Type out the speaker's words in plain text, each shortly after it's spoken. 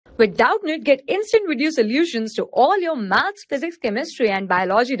With Doubtnut, get instant video solutions to all your maths, physics, chemistry, and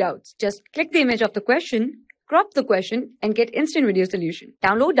biology doubts. Just click the image of the question, crop the question, and get instant video solution.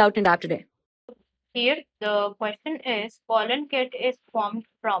 Download Doubtnut app today. Here the question is Pollenkitt is formed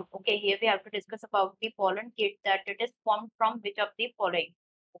from. Okay, here we have to discuss about the Pollenkitt, that it is formed from which of the following.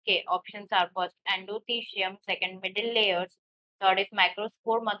 Okay, options are first endothecium, second middle layers, third is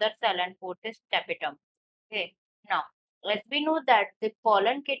microspore mother cell, and fourth is tapetum. Okay, now as we know that the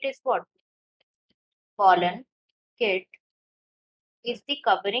Pollenkitt is what? Pollenkitt is the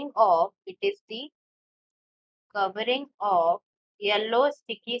covering of, it is the covering of yellow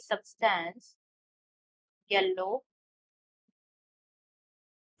sticky substance, yellow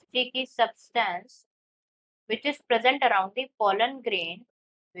sticky substance which is present around the pollen grain,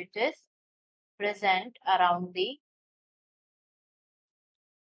 which is present around the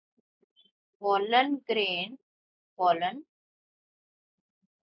pollen grain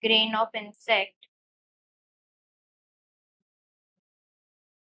of insect,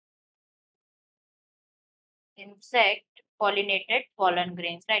 pollinated pollen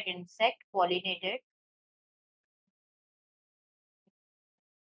grains, right? Insect pollinated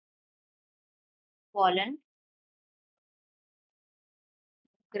pollen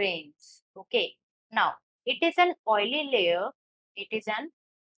grains. Okay, now it is an oily layer. It is an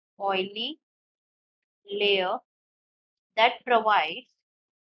oily layer that provides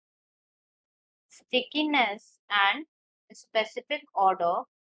stickiness and specific odor.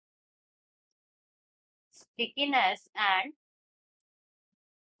 Stickiness and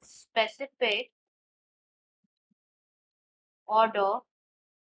specific odor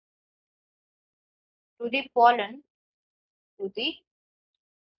to the pollen,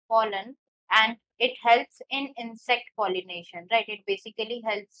 and it helps in insect pollination, right? It basically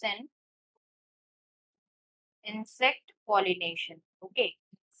helps in insect pollination. Okay,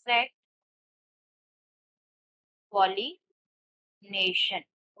 insect pollination.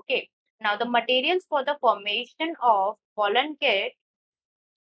 Okay, now the materials for the formation of Pollenkitt,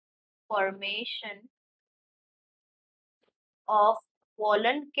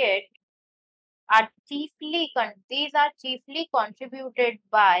 are chiefly contributed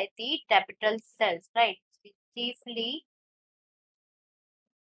by the tapetal cells, right? Chiefly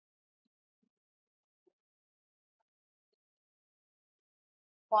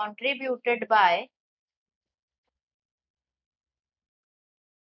contributed by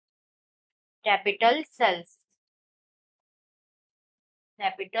tapetal cells.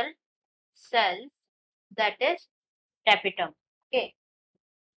 Tapetal cells, that is tapetum. Okay,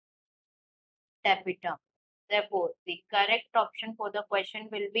 tapetum. Therefore, the correct option for the question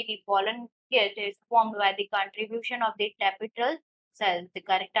will be the Pollenkitt is formed by the contribution of the tapetal cells. The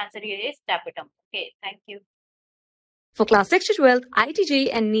correct answer here is tapetum. Okay, thank you. For class 6 to 12, IIT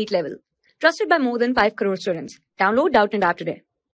JEE and NEET level. Trusted by more than 5 crore students. Download Doubtnut app today.